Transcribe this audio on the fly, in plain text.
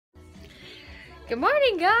Good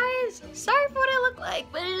morning, guys! Sorry for what I look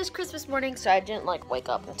like, but it is Christmas morning, so I didn't like wake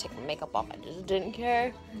up and take my makeup off. I just didn't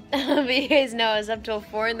care. But you guys know I was up till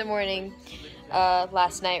 4 in the morning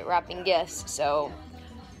last night wrapping gifts, so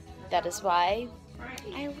that is why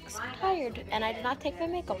I look so tired. And I did not take my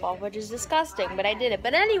makeup off, which is disgusting, but I did it.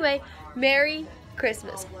 But anyway, Merry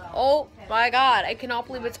Christmas. Oh my God, I cannot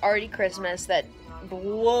believe it's already Christmas. That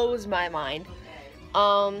blows my mind.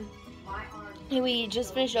 We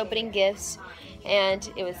just finished opening gifts, and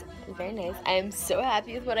it was very nice. I am so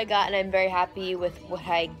happy with what I got, and I'm very happy with what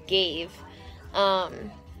I gave. But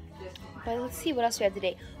let's see what else we have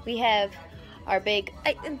today. We have our big,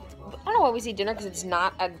 I don't know why we say dinner, because it's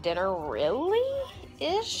not a dinner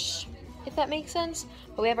really-ish, if that makes sense.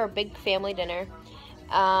 But we have our big family dinner.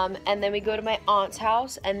 And then we go to my aunt's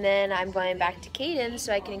house, and then I'm going back to Kaden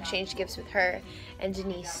so I can exchange gifts with her and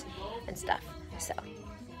Denise and stuff. So,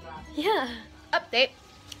 yeah. Update.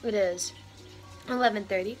 It is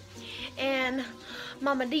 11:30, and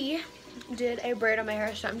Mama D did a braid on my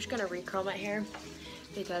hair, so I'm just gonna recurl my hair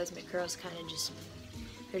because my curls kind of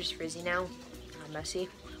they're just frizzy now, not messy.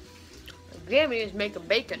 Grammy is making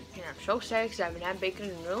bacon, and I'm so excited because I haven't had bacon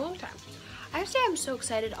in a really long time. I say I'm so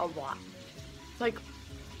excited a lot. Like,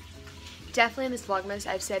 definitely in this Vlogmas,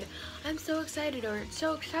 I've said I'm so excited or it's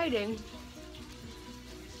so exciting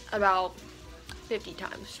about 50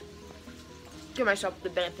 times. Give myself the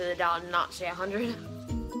benefit of the doubt and not say 100.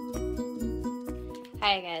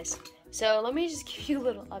 Hi guys, so let me just give you a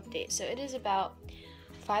little update. So it is about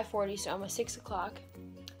 5:40, so almost 6 o'clock.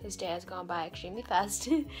 This day has gone by extremely fast.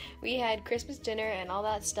 We had Christmas dinner and all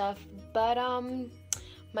that stuff, but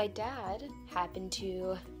my dad happened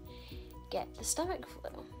to get the stomach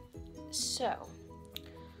flu. So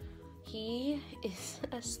he is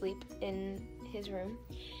asleep in his room.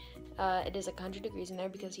 It is like 100 degrees in there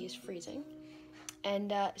because he is freezing.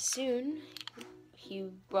 And soon,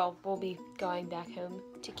 we'll be going back home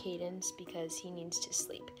to Caden's because he needs to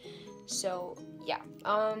sleep. So, yeah.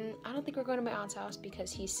 I don't think we're going to my aunt's house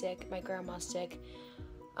because he's sick, my grandma's sick.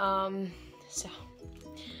 So,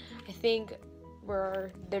 I think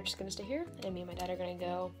they're just going to stay here, and me and my dad are going to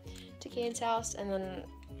go to Caden's house, and then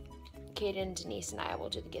Kaden, Denise, and I will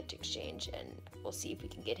do the gift exchange, and we'll see if we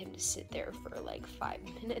can get him to sit there for like 5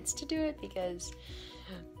 minutes to do it because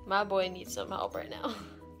my boy needs some help right now.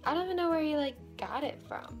 I don't even know where he like got it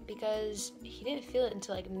from because he didn't feel it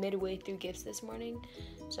until like midway through gifts this morning.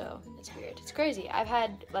 So it's weird. It's crazy. I've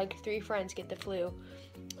had like 3 friends get the flu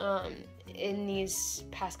in these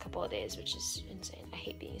past couple of days, which is insane. I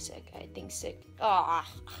hate being sick. I think sick.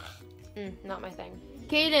 Not my thing.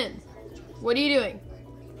 Kaden, what are you doing?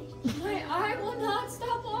 My eye will not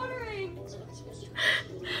stop watering.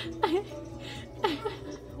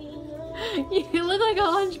 You look like a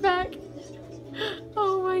hunchback.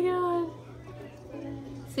 Oh my God.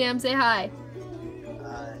 Sam, say hi.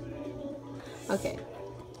 Hi. Okay.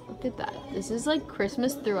 Look at that. This is like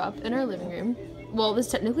Christmas threw up in our living room. Well, this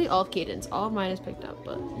is technically all of Caden's. All of mine is picked up,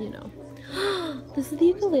 but you know. This is the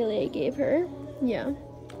ukulele I gave her. Yeah.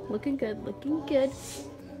 Looking good, looking good.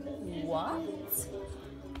 What?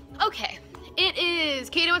 Okay. It is,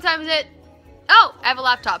 Kaden, what time is it? Oh, I have a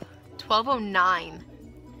laptop. 12:09.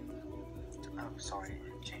 I'm sorry,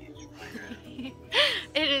 it changed.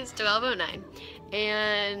 It is 12:09,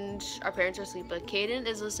 and our parents are asleep, but Kaden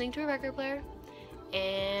is listening to a record player,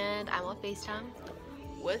 and I'm on FaceTime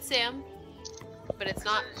with Sam, but it's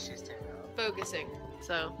not focusing,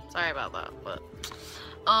 so sorry about that, but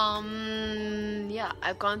yeah,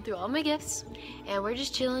 I've gone through all my gifts, and we're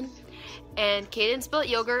just chilling, and Kaden spilled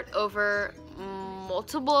yogurt over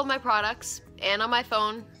multiple of my products, and on my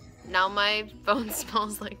phone. Now my phone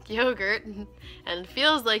smells like yogurt and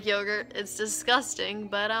feels like yogurt. It's disgusting,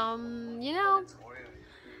 but you know.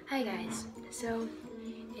 Hi guys. So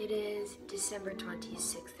it is December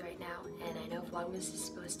 26th right now, and I know Vlogmas is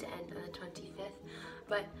supposed to end on the 25th,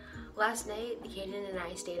 but last night Kaden and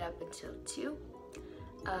I stayed up until 2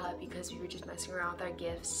 because we were just messing around with our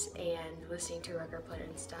gifts and listening to a record player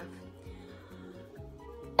and stuff.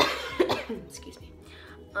 Excuse me.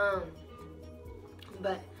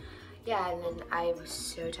 But yeah, and then I was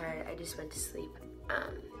so tired, I just went to sleep.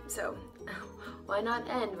 So why not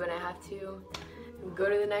end when I have to go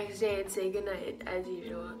to the next day and say goodnight as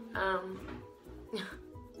usual?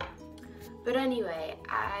 But anyway,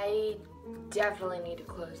 I definitely need to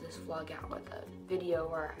close this vlog out with a video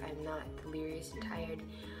where I'm not delirious and tired.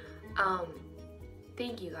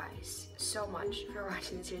 Thank you guys so much for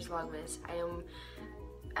watching this year's Vlogmas.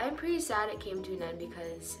 I'm pretty sad it came to an end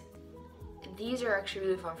because these are actually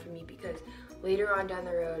really fun for me because later on down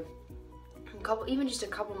the road, even just a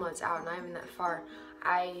couple months out, not even that far,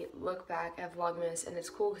 I look back at Vlogmas and it's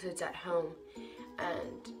cool because it's at home,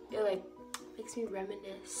 and it like makes me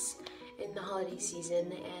reminisce in the holiday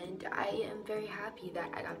season, and I am very happy that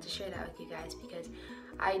I got to share that with you guys because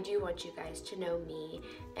I do want you guys to know me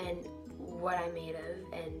and what I'm made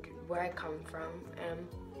of and where I come from.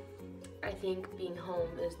 I think being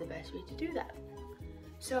home is the best way to do that.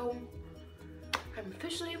 So I'm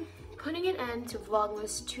officially putting an end to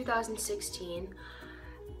Vlogmas 2016,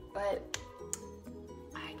 but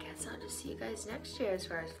I guess I'll just see you guys next year as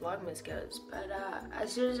far as Vlogmas goes. But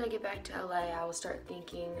as soon as I get back to LA, I will start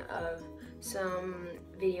thinking of some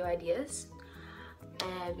video ideas,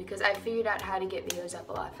 and because I figured out how to get videos up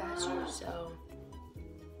a lot faster. So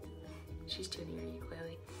she's too near you,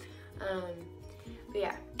 clearly. But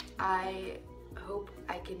yeah, I hope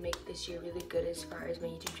I can make this year really good as far as my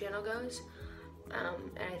YouTube channel goes.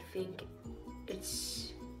 And I think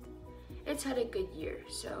it's had a good year,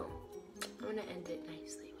 so I'm gonna end it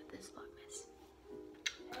nicely with this Vlogmas.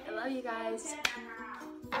 I love you guys.